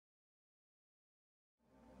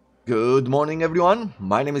Good morning everyone,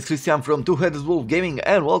 my name is Christian from Two-Headed Wolf Gaming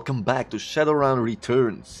and welcome back to Shadowrun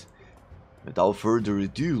Returns. Without further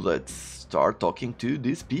ado, let's start talking to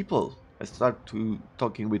these people. Let's start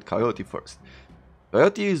talking with Coyote first.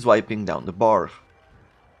 Coyote is wiping down the bar.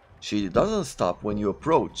 She doesn't stop when you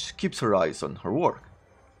approach, keeps her eyes on her work.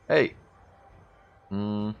 Hey.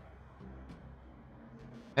 Hmm.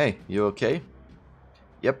 Hey, you okay?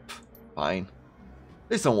 Yep, fine.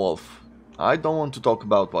 Listen, Wolf. I don't want to talk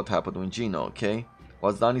about what happened with Gino, okay?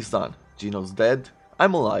 What's done is done. Gino's dead,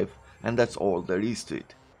 I'm alive, and that's all there is to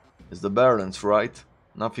it. It's the balance, right?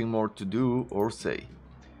 Nothing more to do or say.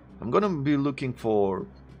 I'm gonna be looking for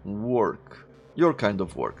work. Your kind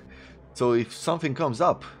of work. So if something comes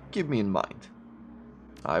up, keep me in mind.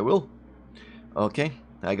 I will. Okay,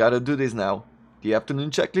 I gotta do this now. The afternoon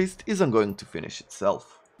checklist isn't going to finish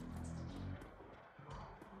itself.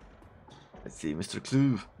 Let's see, Mr.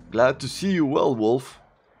 Clue. Glad to see you well, Wolf.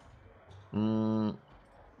 You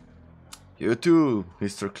too,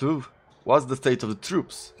 Mr. Clue. What's the state of the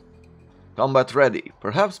troops? Combat ready,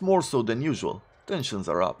 perhaps more so than usual. Tensions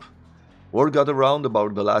are up. Word got around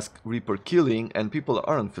about the last Reaper killing and people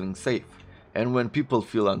aren't feeling safe. And when people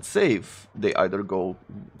feel unsafe, they either go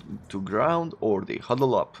to ground or they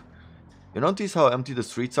huddle up. You notice how empty the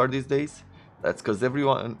streets are these days? That's because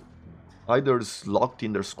everyone either is locked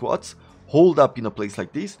in their squats, holed up in a place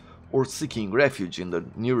like this, or seeking refuge in the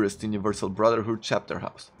nearest Universal Brotherhood chapter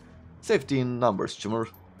house. Safety in numbers, Chummer.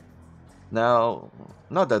 Now,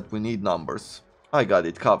 not that we need numbers. I got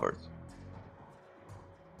it covered.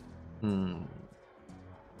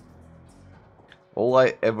 All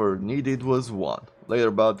I ever needed was one.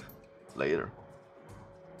 Later, bud. Later.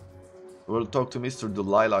 We'll talk to Mr.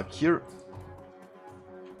 Delilah here.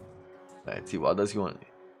 Let's see, what does he want?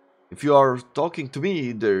 If you are talking to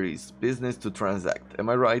me, there is business to transact. Am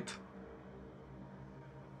I right?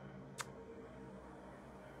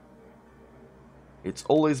 It's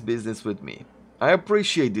always business with me. I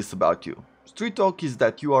appreciate this about you. Street talk is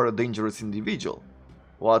that you are a dangerous individual.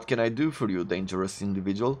 What can I do for you, dangerous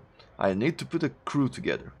individual? I need to put a crew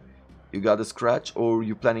together. You got a scratch or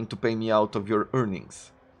you planning to pay me out of your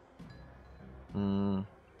earnings?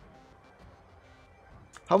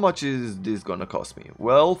 How much is this gonna cost me?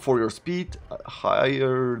 Well, for your speed,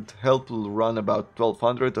 hired help will run about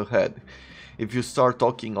 1200 a head. If you start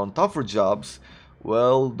talking on tougher jobs,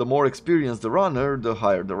 well, the more experienced the runner, the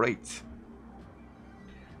higher the rates.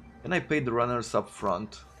 Can I pay the runners up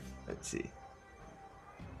front? Let's see.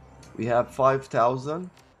 We have 5000.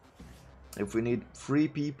 If we need 3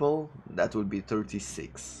 people, that would be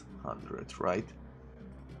 3600, right?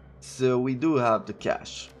 So we do have the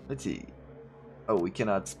cash. Let's see. Oh, we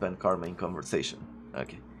cannot spend karma in conversation.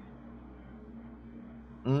 Okay.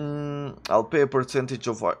 I'll pay a percentage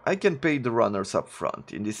of what I can pay the runners up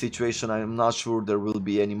front. In this situation, I'm not sure there will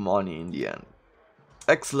be any money in the end.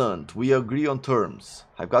 Excellent, we agree on terms.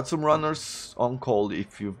 I've got some runners on call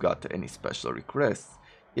if you've got any special requests.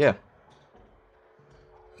 Yeah.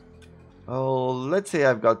 Oh, let's say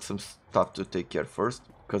I've got some stuff to take care first,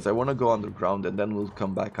 because I want to go underground and then we'll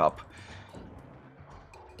come back up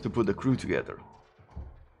to put the crew together.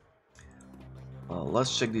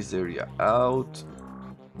 Let's check this area out.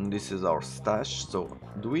 And this is our stash, so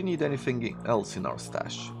do we need anything else in our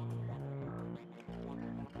stash?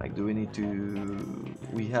 Like, do we need to...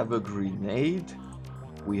 We have a grenade.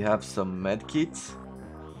 We have some medkits.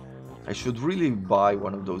 I should really buy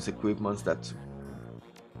one of those equipments that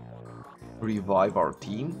revive our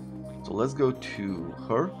team. So let's go to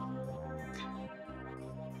her.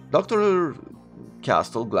 Dr.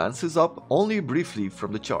 Castle glances up only briefly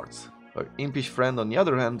from the charts. Her impish friend, on the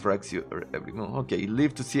other hand, drags you every... Okay,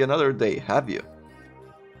 live to see another day, have you?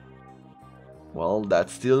 Well, that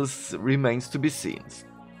still remains to be seen.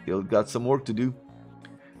 Still got some work to do.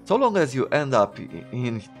 So long as you end up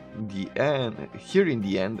in the end, here in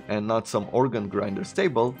the end, and not some organ grinder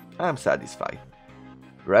stable, I'm satisfied.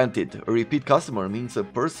 Granted, a repeat customer means a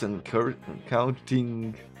person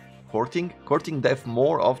courting death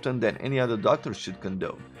more often than any other doctor should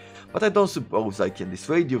condone. But I don't suppose I can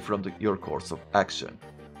dissuade you from your course of action.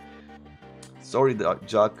 Sorry,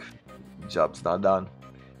 Jack. Job's not done.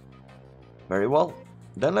 Very well.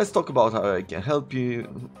 Then let's talk about how I can help you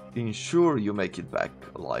ensure you make it back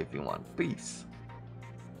alive in one piece.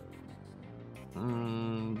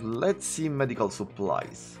 Let's see medical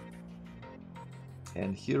supplies.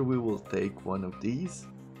 And here we will take one of these.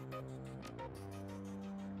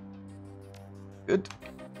 Good.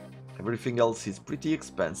 Everything else is pretty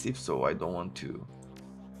expensive, so I don't want to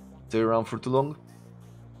stay around for too long.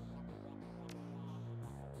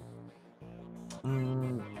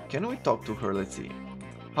 Can we talk to her? Let's see.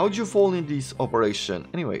 How'd you fall in this operation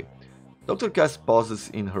anyway? Dr. Cass pauses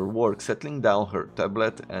in her work, settling down her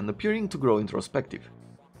tablet and appearing to grow introspective.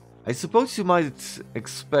 I suppose you might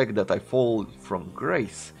expect that I fall from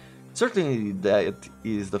grace. Certainly that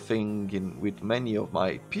is the thing with many of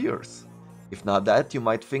my peers. If not that, you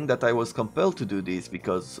might think that I was compelled to do this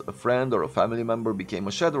because a friend or a family member became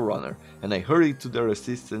a Shadowrunner and I hurried to their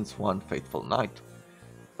assistance one fateful night.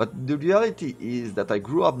 But the reality is that I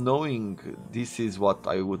grew up knowing this is what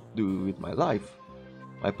I would do with my life.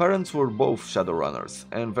 My parents were both Shadowrunners,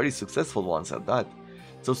 and very successful ones at that.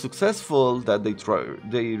 So successful that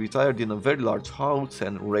they retired in a very large house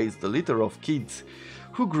and raised a litter of kids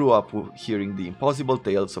who grew up hearing the impossible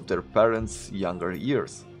tales of their parents' younger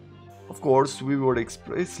years. Of course, we were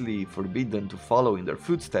expressly forbidden to follow in their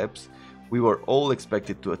footsteps. We were all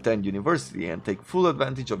expected to attend university and take full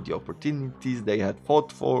advantage of the opportunities they had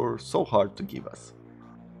fought for so hard to give us.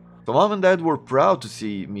 So mom and dad were proud to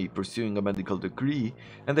see me pursuing a medical degree,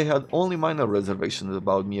 and they had only minor reservations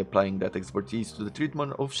about me applying that expertise to the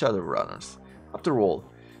treatment of Shadowrunners. After all,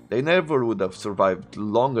 they never would have survived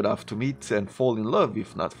long enough to meet and fall in love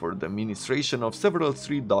if not for the administration of several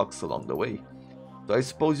street dogs along the way. So I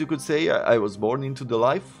suppose you could say I was born into the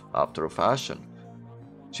life after a fashion.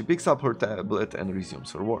 She picks up her tablet and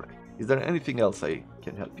resumes her work. Is there anything else I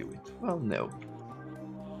can help you with? Well, no.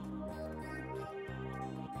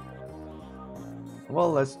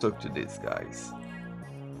 Well, let's talk to these guys.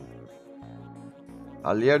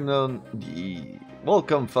 Aliernon, the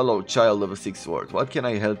welcome fellow child of a sixth ward. What can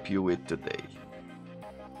I help you with today?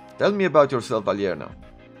 Tell me about yourself, Alierno.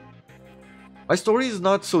 My story is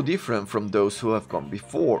not so different from those who have come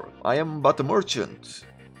before. I am but a merchant,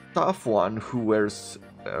 tough one whose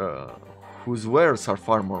wares are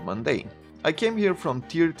far more mundane. I came here from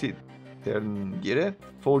Terngire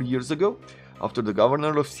 4 years ago, after the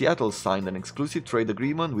governor of Seattle signed an exclusive trade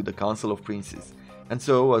agreement with the Council of Princes. And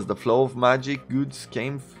so, as the flow of magic goods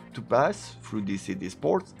came to pass through these city's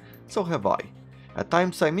ports, so have I. At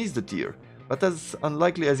times I miss the tier, but as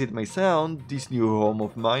unlikely as it may sound, this new home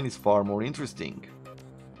of mine is far more interesting.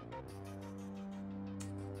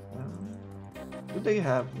 Do they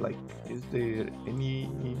have, is there any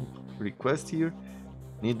request here?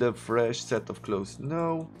 Need a fresh set of clothes?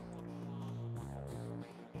 No.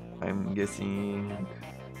 I'm guessing...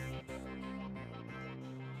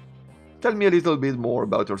 Tell me a little bit more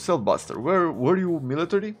about yourself, Buster. Were you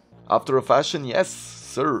military? After a fashion, yes,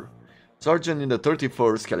 sir. Sergeant in the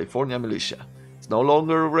 31st California Militia. It's no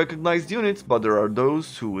longer a recognized unit, but there are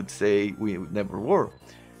those who would say we never were.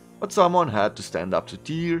 But someone had to stand up to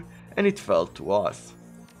Tyr, and it fell to us.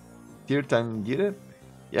 Tyr Tangire?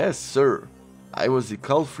 Yes, sir. I was the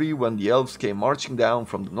Culfree when the elves came marching down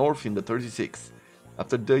from the north in the 36th.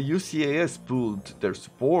 After the UCAS pulled their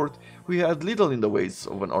support, we had little in the ways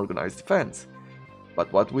of an organized defense.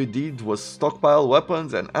 But what we did was stockpile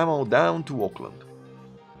weapons and ammo down to Oakland.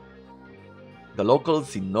 The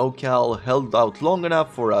locals in NoCal held out long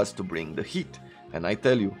enough for us to bring the heat, and I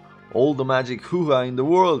tell you, all the magic hoo-ha in the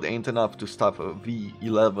world ain't enough to stop a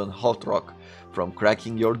V11 Hot Rock from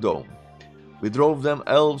cracking your dome. We drove them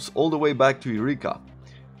elves all the way back to Eureka.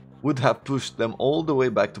 Would have pushed them all the way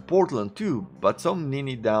back to Portland too, but some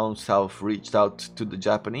ninny down south reached out to the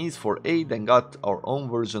Japanese for aid and got our own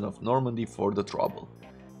version of Normandy for the trouble.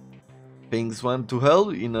 Things went to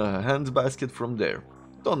hell in a handbasket from there.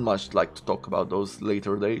 Don't much like to talk about those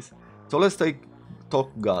later days, so let's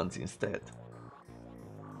talk guns instead.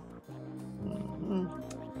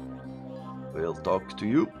 We'll talk to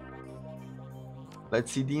you.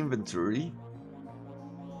 Let's see the inventory.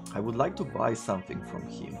 I would like to buy something from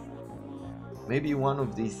him. Maybe one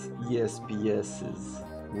of these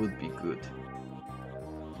ESPSs would be good.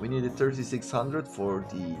 We needed 3600 for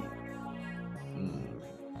the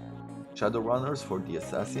Shadowrunners, for the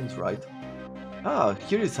assassins, right? Ah,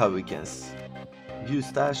 here is how we can view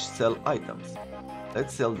stash, sell items.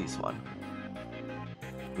 Let's sell this one.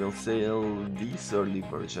 We'll sell this early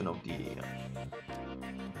version of the...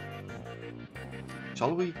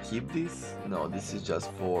 Shall we keep this? No, this is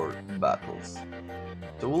just for battles.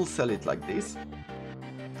 So we'll sell it like this.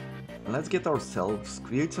 And let's get ourselves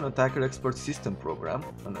create an attacker expert system program,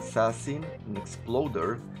 an assassin, an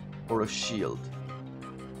exploder, or a shield.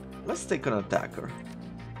 Let's take an attacker.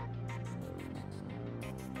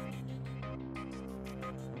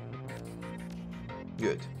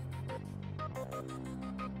 Good.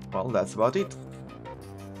 Well, that's about it.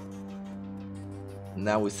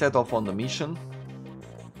 Now we set off on the mission.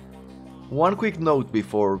 One quick note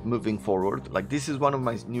before moving forward, this is one of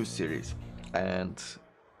my new series, and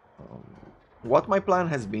what my plan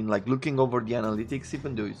has been, looking over the analytics,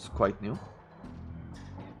 even though it's quite new,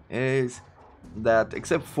 is that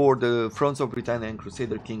except for the Thrones of Britannia and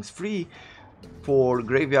Crusader Kings free, for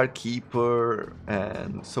Graveyard Keeper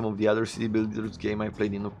and some of the other city builders game I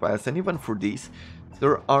played in the past, and even for this,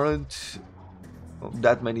 there aren't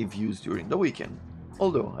that many views during the weekend,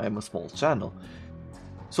 although I'm a small channel.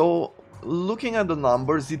 So looking at the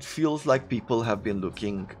numbers, it feels like people have been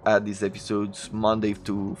looking at these episodes Monday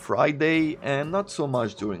to Friday and not so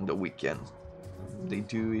much during the weekend. They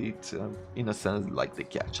do it in a sense like they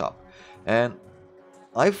catch up. And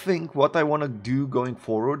I think what I want to do going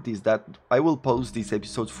forward is that I will post these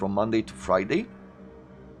episodes from Monday to Friday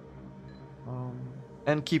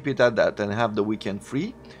and keep it at that and have the weekend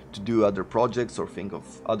free to do other projects or think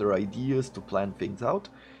of other ideas to plan things out.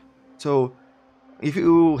 So if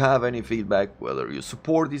you have any feedback, whether you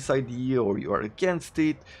support this idea or you are against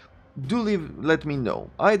it, do let me know,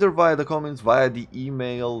 either via the comments, via the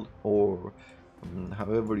email, or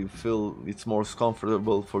however you feel it's most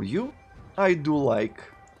comfortable for you. I do like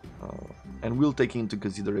and will take into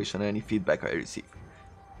consideration any feedback I receive.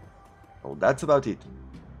 So that's about it.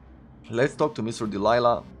 Let's talk to Mr.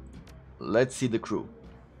 Delilah. Let's see the crew.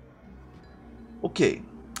 Okay,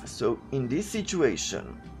 so in this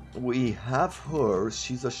situation, we have her.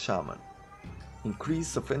 She's a shaman.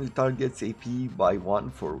 Increase a friendly target's AP by 1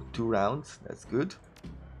 for 2 rounds. That's good.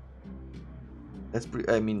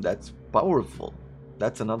 That's powerful.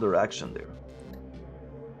 That's another action there.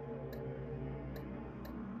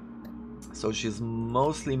 So she's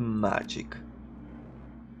mostly magic.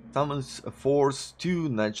 Summons a force 2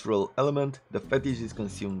 natural element. The fetish is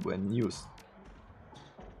consumed when used.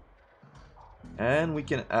 And we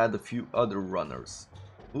can add a few other runners.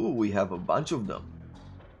 Ooh, we have a bunch of them.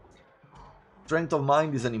 Strength of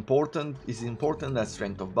mind is important as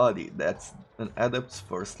strength of body. That's an adept's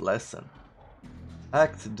first lesson.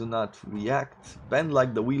 Act, do not react. Bend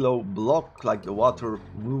like the willow, block like the water,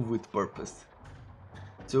 move with purpose.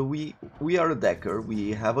 So we are a decker,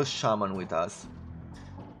 we have a shaman with us.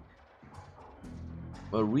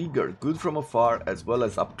 A rigger, good from afar as well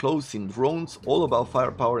as up close in drones, all about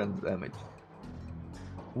firepower and damage.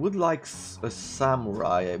 Would like a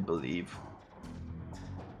samurai, I believe.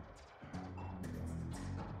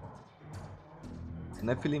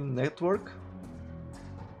 Nephilim network.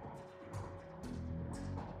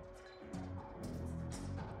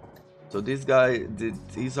 So this guy,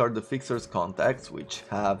 these are the fixers contacts, which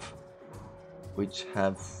have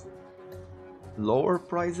lower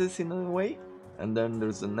prices in a way, and then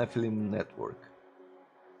there's a Nephilim network.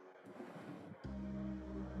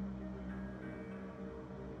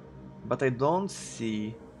 But I don't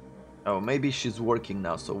see. Oh, maybe she's working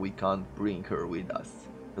now, so we can't bring her with us,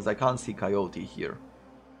 because I can't see Coyote here.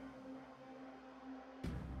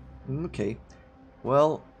 Okay,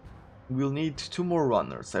 well, we'll need 2 more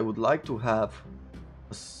runners. I would like to have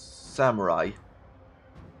a samurai.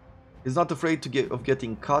 He's not afraid of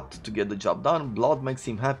getting cut to get the job done. Blood makes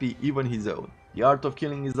him happy, even his own. The art of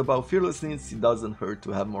killing is about fearlessness. It doesn't hurt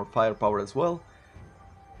to have more firepower as well.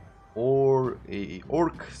 Or a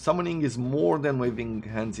orc. Summoning is more than waving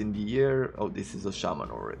hands in the air. Oh, this is a shaman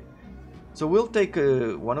already. So we'll take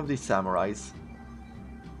one of these samurais.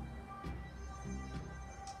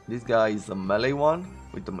 This guy is a melee one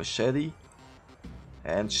with a machete,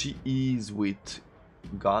 and she is with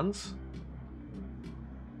guns.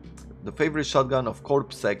 The favorite shotgun of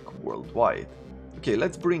Corpsec worldwide. Okay,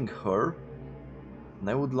 let's bring her. And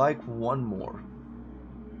I would like one more.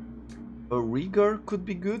 A rigger could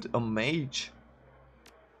be good. A mage.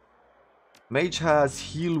 Mage has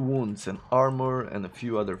heal wounds and armor and a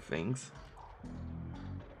few other things.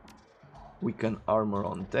 We can armor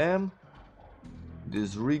on them.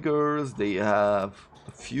 These riggers, they have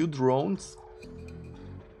a few drones.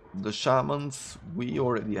 The shamans, we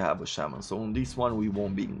already have a shaman, so on this one we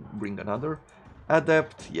won't bring another.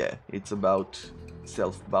 Adept, yeah, it's about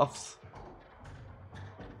self buffs.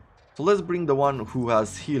 So let's bring the one who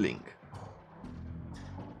has healing.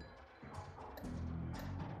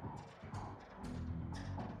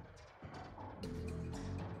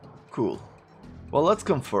 Cool. Well, let's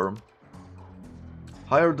confirm.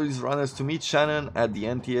 Hire these runners to meet Shannon at the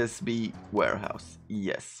NTSB warehouse.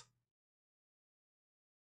 Yes.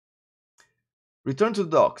 Return to the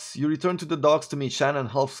docks. You return to the docks to meet Shannon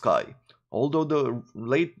Halfsky. Although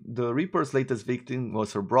the Reaper's latest victim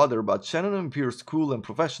was her brother, but Shannon appears cool and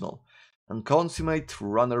professional, and consummate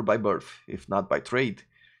runner by birth, if not by trade.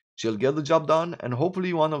 She'll get the job done, and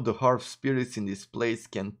hopefully one of the half spirits in this place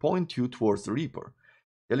can point you towards the Reaper.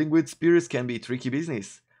 Dealing with spirits can be tricky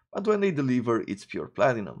business, but when they deliver, it's pure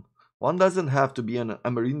platinum. One doesn't have to be an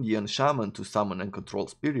Amerindian shaman to summon and control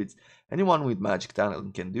spirits. Anyone with magic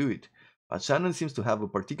talent can do it. but Shannon seems to have a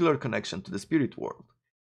particular connection to the spirit world.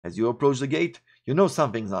 As you approach the gate, you know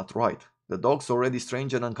something's not right. The dog's already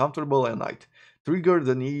strange and uncomfortable at night. Trigger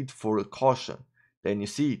the need for caution. Then you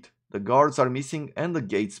see it. The guards are missing and the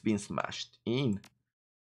gate's been smashed in.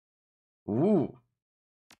 Ooh.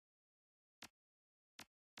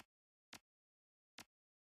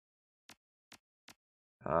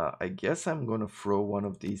 I guess I'm gonna throw one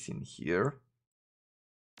of these in here.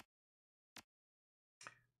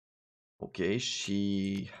 Okay,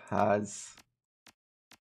 she has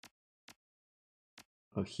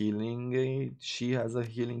a healing aid. She has a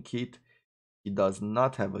healing kit. He does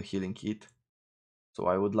not have a healing kit. So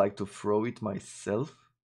I would like to throw it myself.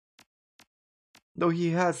 Though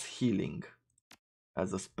he has healing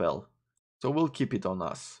as a spell. So we'll keep it on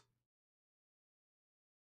us.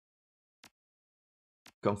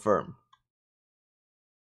 Confirm.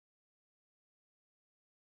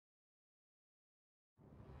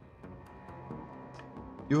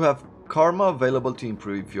 You have Karma available to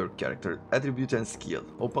improve your character attribute and skill.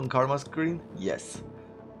 Open Karma screen? Yes.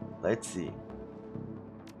 Let's see.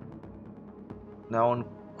 Now on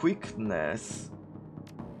quickness,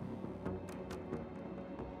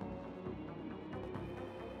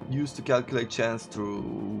 used to calculate chance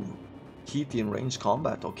to hit in range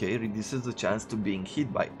combat. Okay, reduces the chance to being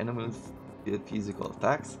hit by enemies with physical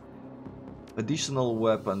attacks. Additional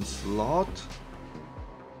weapon slot.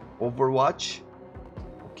 Overwatch.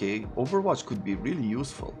 Okay, Overwatch could be really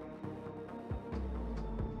useful.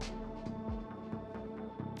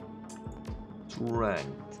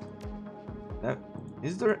 Strength. Now,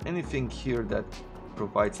 is there anything here that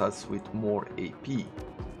provides us with more AP?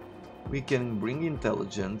 We can bring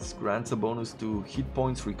intelligence, grants a bonus to hit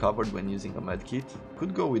points recovered when using a medkit.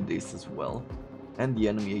 Could go with this as well. And the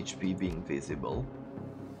enemy HP being visible.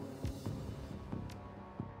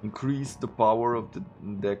 Increase the power of the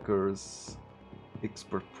Decker's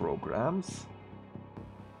expert programs.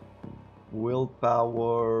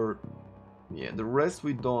 Willpower. Yeah, the rest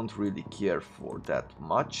we don't really care for that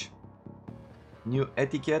much. New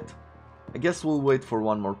etiquette. I guess we'll wait for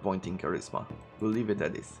one more point in charisma. We'll leave it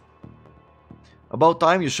at this. About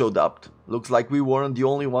time you showed up. Looks like we weren't the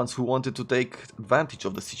only ones who wanted to take advantage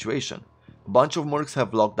of the situation. A bunch of mercs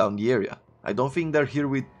have locked down the area. I don't think they're here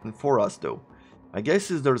for us though. I guess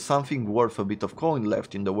there's something worth a bit of coin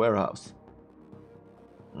left in the warehouse.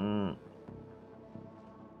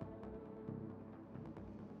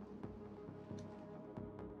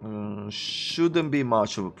 Shouldn't be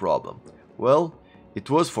much of a problem. Well, it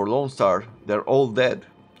was for Lone Star. They're all dead.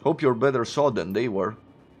 Hope you're better shot than they were.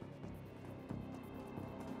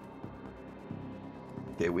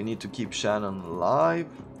 Okay, we need to keep Shannon alive.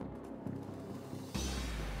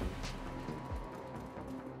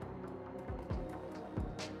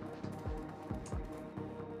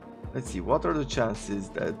 Let's see, what are the chances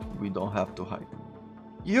that we don't have to hide?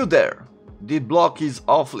 You there! The block is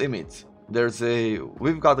off limits.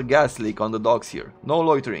 We've got a gas leak on the docks here. No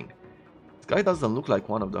loitering. This guy doesn't look like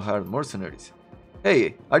one of the hired mercenaries.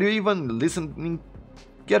 Hey, are you even listening?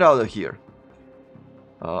 Get out of here.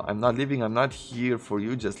 I'm not leaving, I'm not here for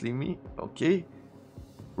you, just leave me. Okay.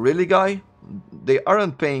 Really, guy? They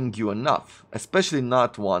aren't paying you enough. Especially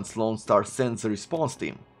not once Lone Star sends a response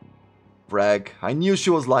team. Brag, I knew she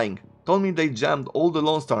was lying. Told me they jammed all the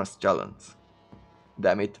Lone Stars challenge.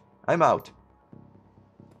 Damn it, I'm out.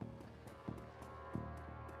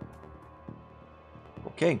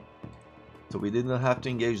 Okay, so we didn't have to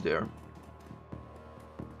engage there.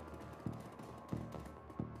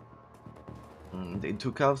 They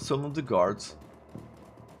took out some of the guards.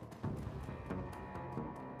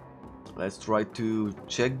 Let's try to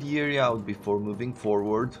check the area out before moving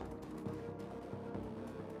forward.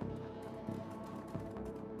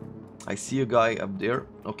 I see a guy up there.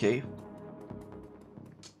 Okay.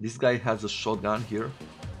 This guy has a shotgun here.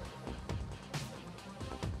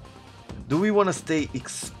 Do we want to stay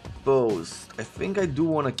exposed? I think I do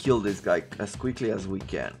want to kill this guy as quickly as we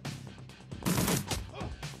can.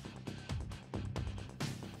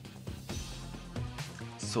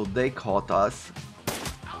 So they caught us.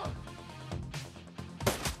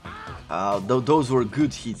 Those were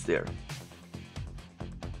good hits there.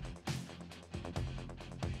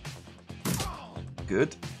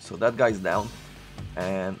 Good, so that guy's down.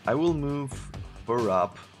 And I will move her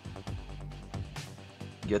up.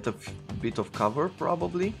 Get a bit of cover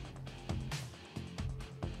probably.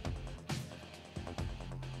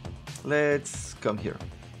 Let's come here.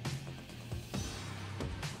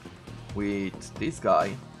 With this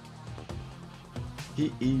guy.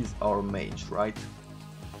 He is our mage, right?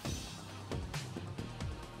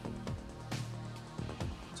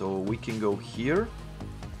 So we can go here.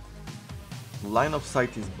 Line of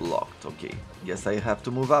sight is blocked. Okay, guess I have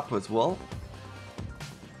to move up as well.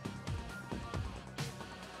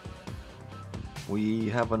 We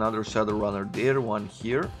have another Shadowrunner there, one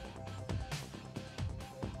here.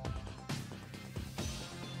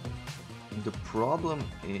 The problem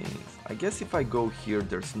is, I guess if I go here,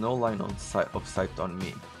 there's no line of sight on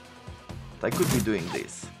me. But I could be doing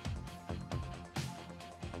this.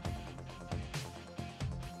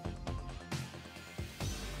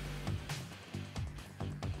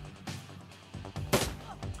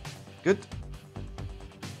 Good.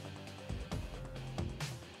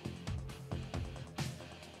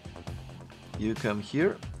 You come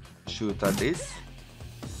here, shoot at this.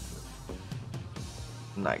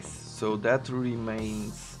 Nice. So that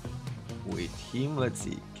remains with him. Let's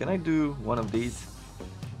see. Can I do one of these?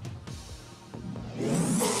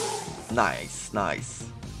 Nice, nice.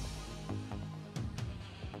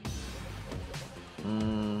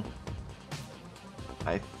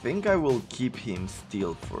 I think I will keep him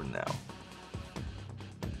still for now.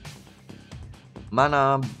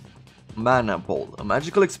 Mana Ball, a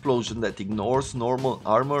magical explosion that ignores normal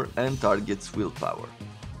armor and targets willpower.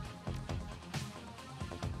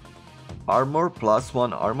 Armor plus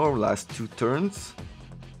 1 armor lasts 2 turns.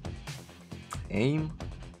 Aim.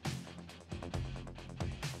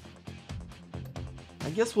 I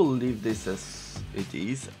guess we'll leave this as it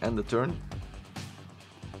is, end the turn.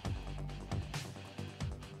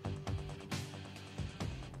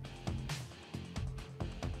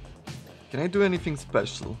 Can I do anything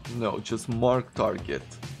special? No, just mark target.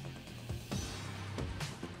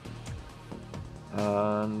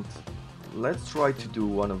 And let's try to do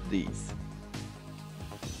one of these.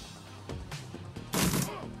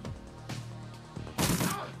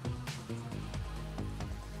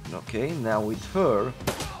 Okay, now with her.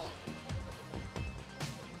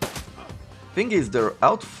 Thing is, they're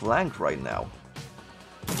outflanked right now.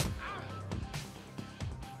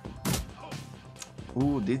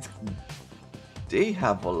 Ooh, they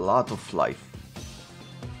have a lot of life.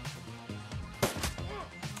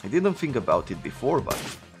 I didn't think about it before, but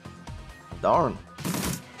darn.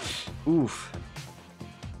 Oof.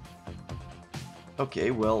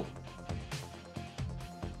 Okay, well,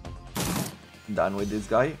 done with this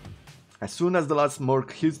guy. As soon as the last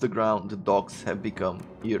merc hits the ground, the dogs have become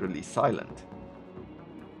eerily silent.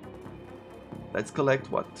 Let's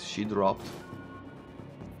collect what she dropped.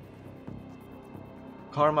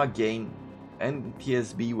 Karma gain and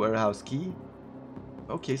TSB warehouse key.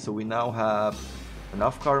 Okay, so we now have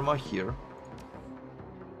enough karma here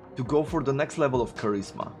to go for the next level of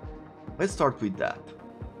charisma. Let's start with that.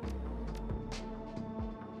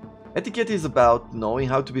 Etiquette is about knowing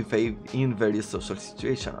how to behave in various social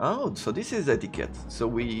situations. Oh, so this is etiquette. So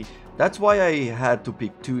that's why I had to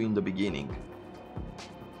pick 2 in the beginning.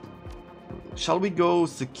 Shall we go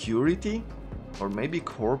security? Or maybe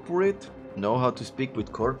corporate? Know how to speak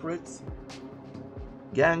with corporates?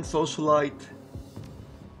 Gang, socialite.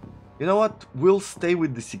 You know what? We'll stay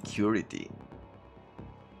with the security.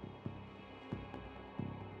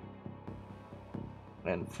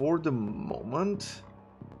 And for the moment...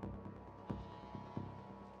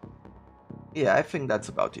 yeah, I think that's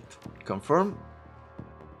about it. Confirm.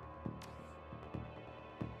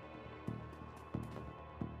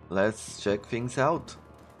 Let's check things out.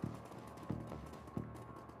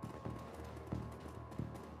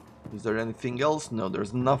 Is there anything else? No,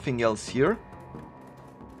 there's nothing else here.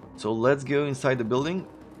 So let's go inside the building.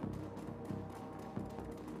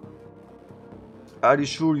 Are you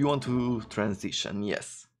sure you want to transition?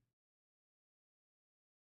 Yes.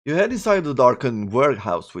 You head inside the darkened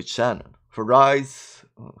warehouse with Shannon. Her eyes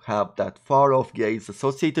have that far-off gaze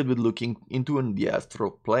associated with looking into the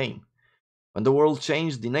astral plane. When the world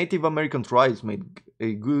changed, the Native American tribes made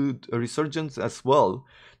a good resurgence as well,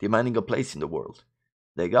 demanding a place in the world.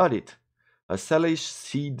 They got it. A Salish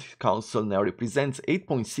Seed Council now represents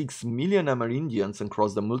 8.6 million Amerindians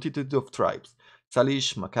across the multitude of tribes,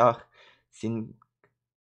 Salish, Makah,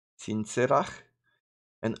 Sinserach,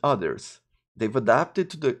 and others. They've adapted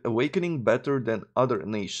to the awakening better than other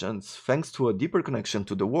nations, thanks to a deeper connection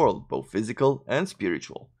to the world, both physical and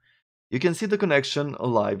spiritual. You can see the connection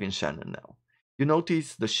alive in Shannon now. You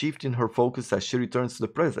notice the shift in her focus as she returns to the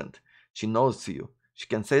present. She knows you. She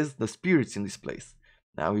can sense the spirits in this place.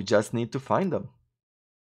 Now you just need to find them.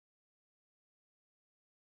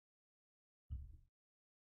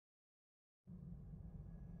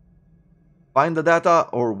 Find the data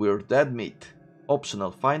or we're dead meat.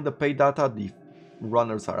 Optional, find the paid data the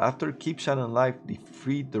runners are after, keep Shannon alive,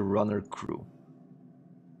 defeat the runner crew.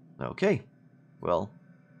 Okay, well,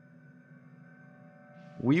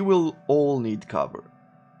 we will all need cover.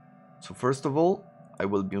 So first of all, I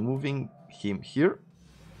will be moving him here.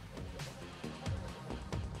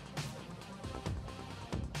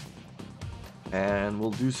 And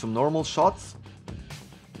we'll do some normal shots.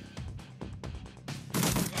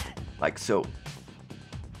 Like so.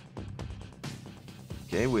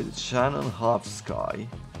 Okay, with Shannon Half Sky.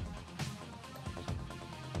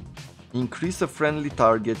 Increase a friendly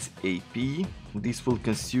target's AP. This will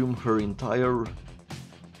consume her entire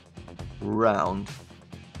round.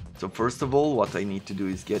 So first of all, what I need to do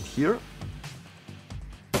is get here.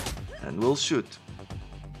 And we'll shoot.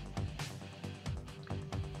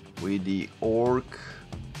 With the orc,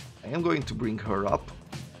 I am going to bring her up.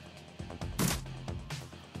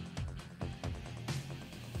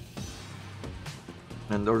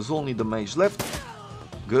 And there's only the mage left.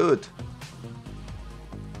 Good.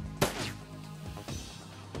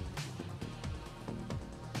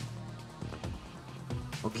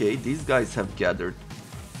 Okay, these guys have gathered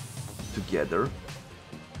together.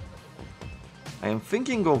 I am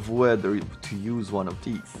thinking of whether to use one of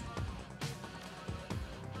these.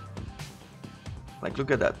 Like,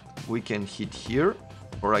 look at that. We can hit here,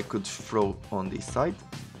 or I could throw on this side.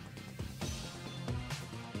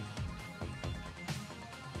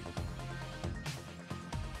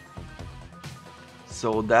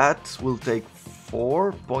 So that will take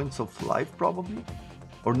 4 points of life probably.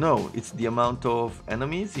 Or no, it's the amount of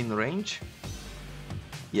enemies in range.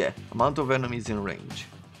 Yeah, amount of enemies in range.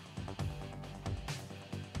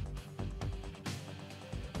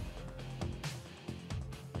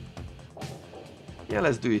 Yeah,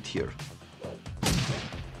 let's do it here.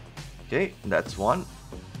 Okay, that's one.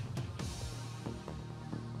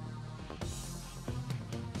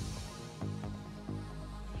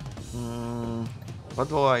 What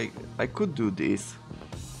do I could do this.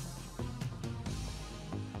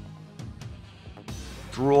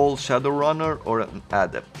 Troll, Shadowrunner, or an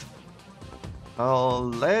Adept.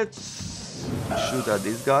 Let's shoot at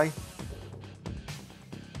this guy.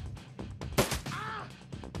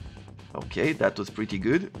 Okay, that was pretty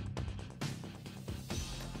good.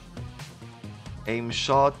 Aim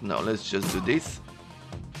shot. No, let's just do this.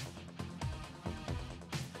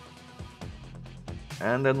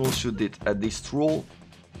 And then we'll shoot it at this troll.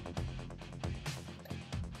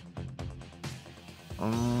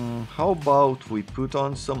 How about we put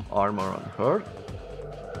on some armor on her?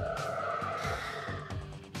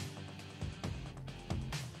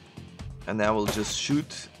 And I will just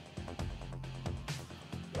shoot.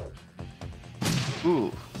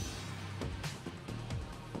 Ooh.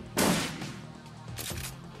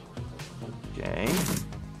 Okay.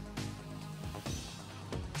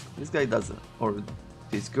 This guy doesn't, or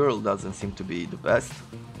this girl doesn't seem to be the best.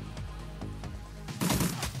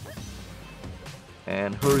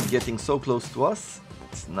 And her getting so close to us,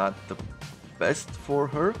 it's not the best for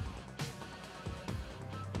her.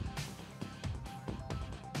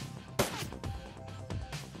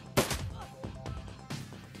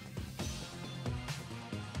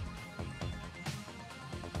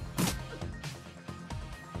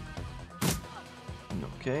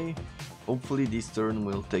 Okay, hopefully this turn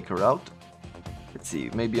will take her out. Let's see,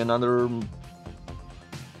 maybe another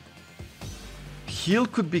heal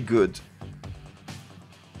could be good.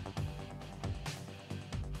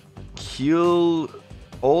 Heal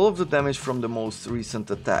all of the damage from the most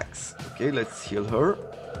recent attacks. Okay, let's heal her.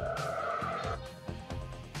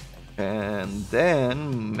 And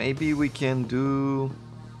then maybe we can do...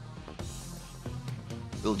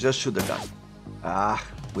 We'll just shoot the gun. Ah,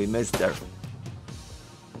 we missed there.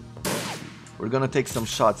 We're gonna take some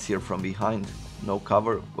shots here from behind. No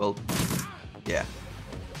cover. Well, yeah.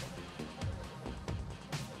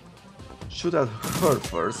 Shoot at her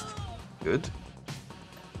first. Good.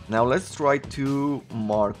 Now let's try to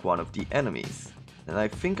mark one of the enemies. And I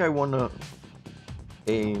think I wanna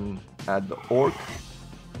aim at the orc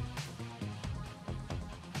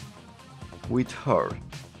with her.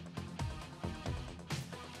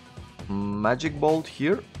 Magic bolt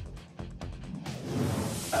here.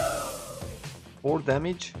 4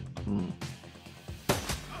 damage.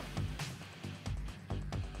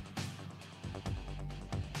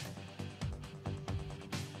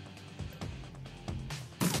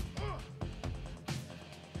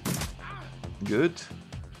 Good.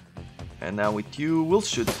 And now with you, we'll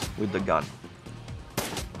shoot with the gun.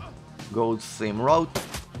 Go same route.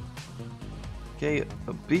 Okay,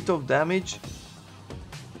 a bit of damage.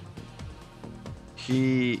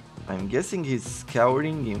 I'm guessing he's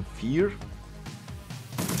cowering in fear.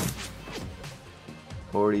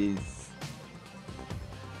 Or is...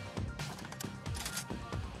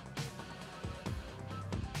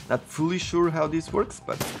 Not fully sure how this works,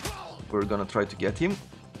 but we're gonna try to get him.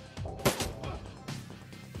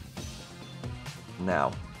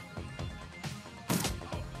 Now.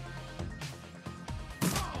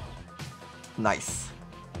 Nice.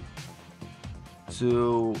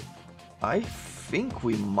 So I think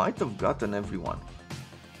we might have gotten everyone.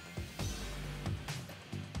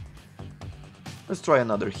 Let's try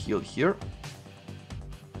another heal here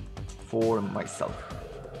for myself.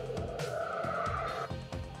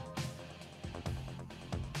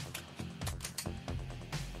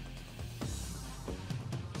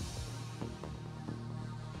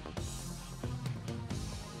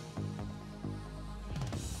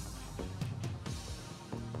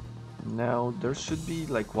 Now there should be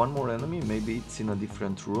like one more enemy, maybe it's in a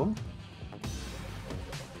different room.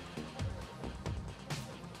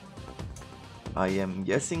 I am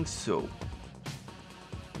guessing so.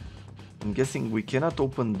 I'm guessing we cannot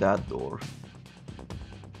open that door.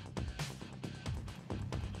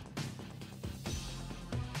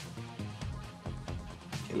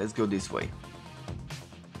 Okay, let's go this way.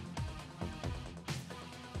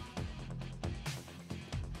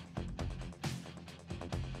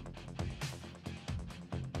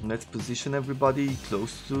 Let's position everybody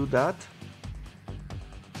close to that.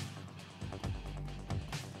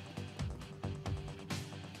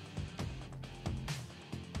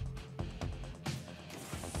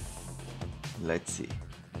 Let's see.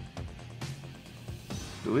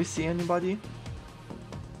 Do we see anybody?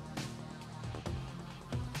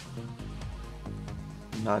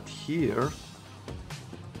 Not here.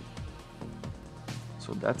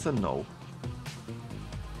 So that's a no.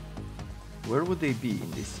 Where would they be?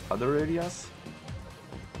 In these other areas?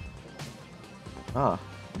 Ah,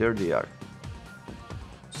 there they are.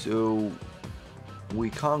 So we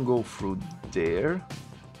can't go through there.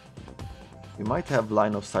 We might have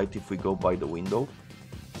line of sight if we go by the window.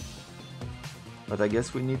 But I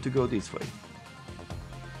guess we need to go this way.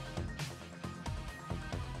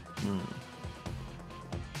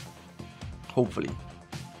 Hopefully.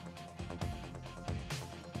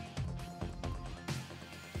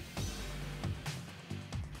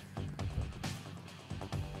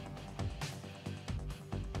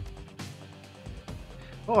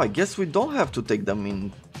 Oh, I guess we don't have to take them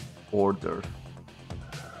in order.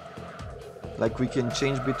 Like we can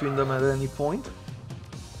change between them at any point?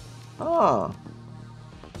 Ah.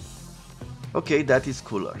 Okay, that is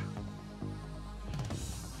cooler.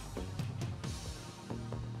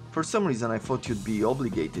 For some reason I thought you'd be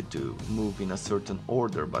obligated to move in a certain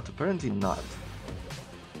order, but apparently not.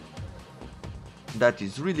 That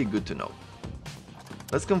is really good to know.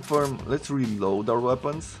 Let's confirm, let's reload our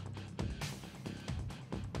weapons.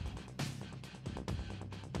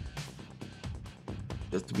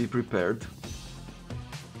 Just to be prepared.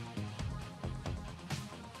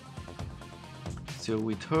 So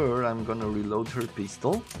with her, I'm gonna reload her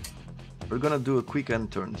pistol. We're gonna do a quick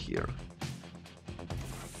end turn here.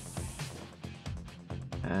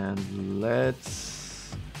 And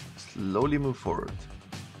let's slowly move forward.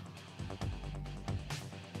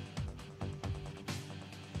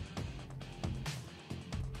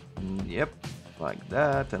 Yep, like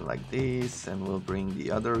that and like this, and we'll bring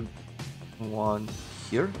the other one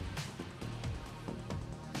here.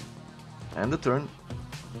 And the turn.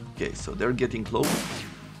 Okay, so they're getting close.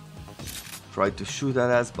 Tried to shoot at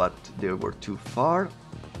us, but they were too far.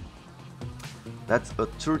 That's a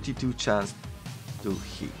 32 chance to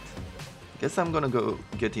hit. Guess I'm gonna go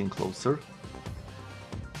get in closer.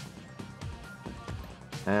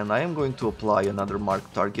 And I am going to apply another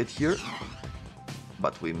marked target here.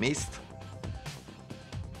 But we missed.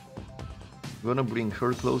 Gonna bring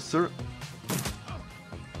her closer.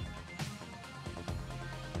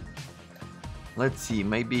 Let's see,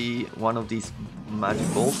 maybe one of these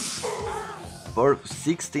magic bolts for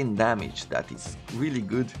 16 damage. That is really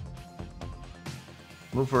good.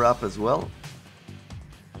 Move her up as well.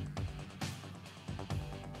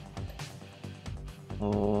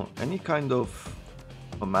 Oh, any kind of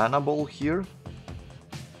a mana ball here.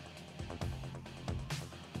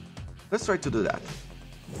 Let's try to do that.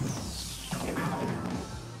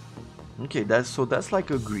 Okay, that's like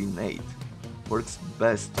a grenade. Works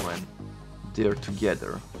best when they're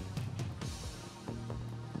together.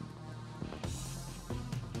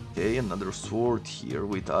 Okay, another sword here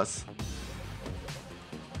with us.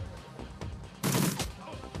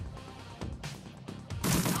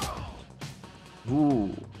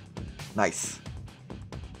 Ooh, nice.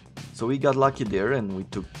 So we got lucky there and we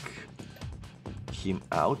took him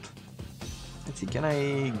out. Let's see, can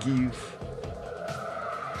I give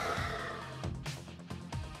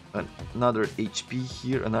another HP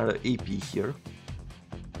here, another AP here?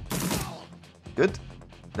 Good,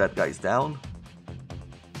 that guy's down.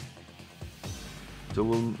 So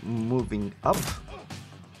we're moving up.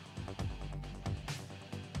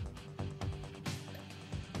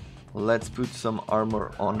 let's put some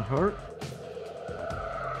armor on her.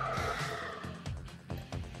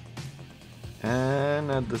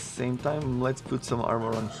 And at the same time, let's put some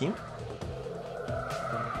armor on him.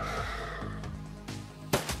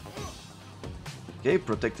 Okay,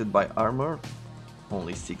 protected by armor,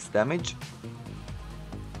 only 6 damage.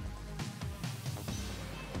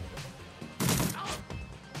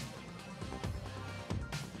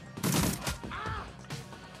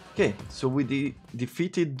 Okay, so we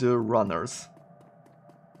defeated the runners.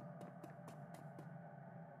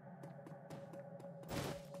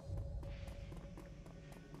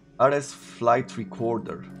 RS flight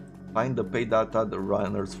recorder. Find the pay data the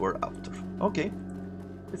runners were after. Okay.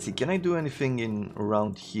 Let's see, can I do anything in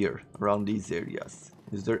around here, around these areas?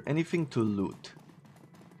 Is there anything to loot?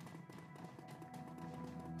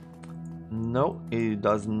 No, it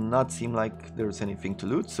does not seem like there's anything to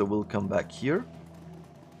loot, so we'll come back here.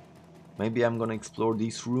 Maybe I'm gonna explore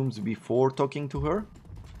these rooms before talking to her.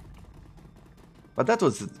 But that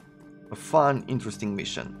was a fun, interesting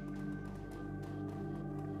mission.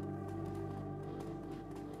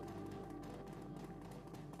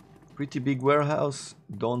 Pretty big warehouse,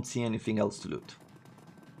 don't see anything else to loot.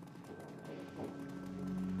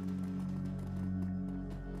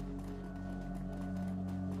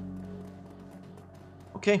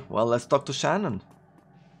 Okay, well, let's talk to Shannon.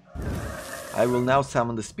 I will now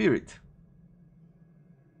summon the spirit.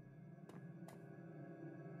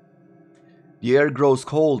 The air grows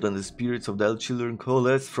cold and the spirits of the children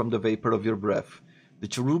coalesce from the vapor of your breath. The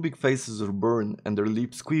cherubic faces are burned and their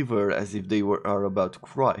lips quiver as if they are about to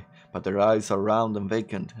cry, but their eyes are round and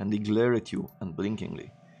vacant and they glare at you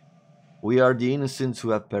unblinkingly. We are the innocents who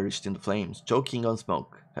have perished in the flames, choking on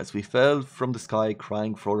smoke, as we fell from the sky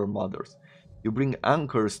crying for our mothers. You bring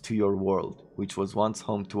anchors to your world, which was once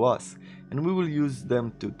home to us, and we will use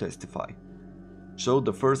them to testify. Show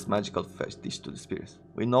the first magical flesh dish to the spirits.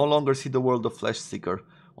 We no longer see the world of Flesh Seeker,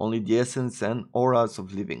 only the essence and auras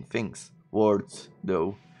of living things. Words,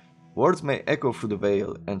 though. Words may echo through the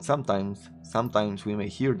veil, and sometimes we may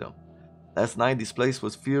hear them. Last night this place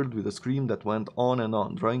was filled with a scream that went on and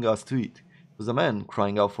on, drawing us to it. It was a man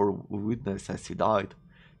crying out for witness as he died.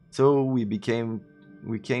 So we came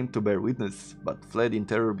to bear witness, but fled in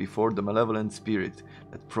terror before the malevolent spirit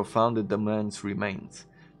that profounded the man's remains.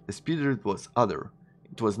 The spirit was other.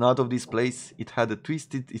 It was not of this place, it had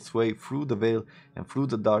twisted its way through the veil and through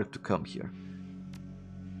the dark to come here.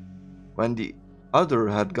 When the other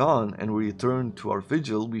had gone and we returned to our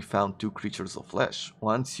vigil, we found 2 creatures of flesh.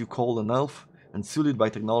 Once you called an elf, unsullied by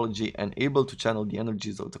technology and able to channel the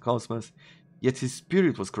energies of the cosmos, yet his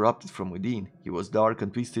spirit was corrupted from within. He was dark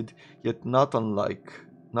and twisted, yet not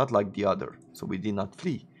like the other, so we did not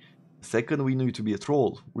flee. The second we knew to be a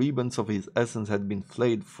troll. Ribbons of his essence had been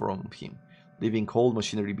flayed from him, leaving cold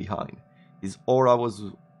machinery behind. His aura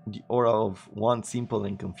was the aura of one simple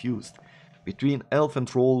and confused. Between elf and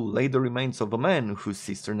troll lay the remains of a man whose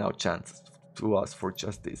sister now chants to us for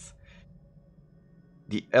justice.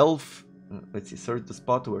 The elf... Let's see, search the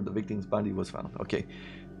spot where the victim's body was found. Okay.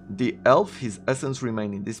 The elf, his essence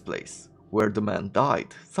remained in this place, where the man died.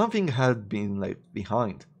 Something had been left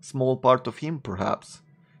behind. Small part of him, perhaps.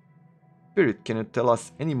 Spirit, can you tell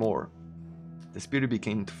us any more? The spirit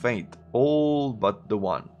became faint, all but the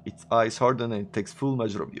one. Its eyes harden and it takes full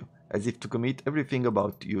measure of you, as if to commit everything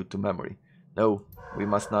about you to memory. No, we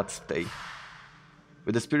must not stay.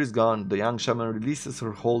 With the spirits gone, the young shaman releases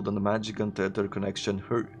her hold on the magic and tether connection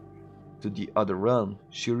her to the other realm.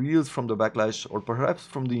 She reels from the backlash, or perhaps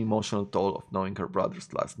from the emotional toll of knowing her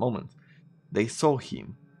brother's last moments. They saw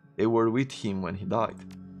him. They were with him when he died.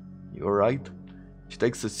 You're right. She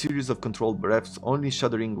takes a series of controlled breaths, only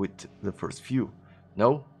shuddering with the first few.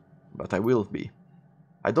 No, but I will be.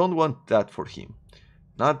 I don't want that for him.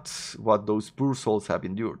 Not what those poor souls have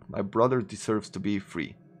endured. My brother deserves to be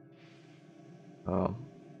free.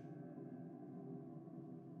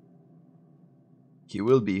 He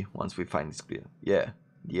will be once we find this clear. Yeah,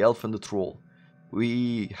 the elf and the troll.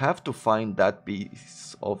 We have to find that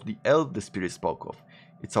piece of the elf the spirit spoke of.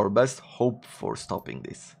 It's our best hope for stopping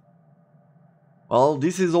this. Well,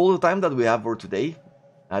 this is all the time that we have for today.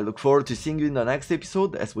 I look forward to seeing you in the next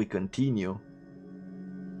episode as we continue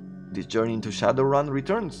this journey into Shadowrun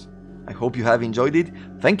returns. I hope you have enjoyed it.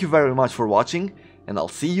 Thank you very much for watching, and I'll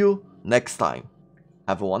see you next time.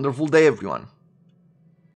 Have a wonderful day, everyone.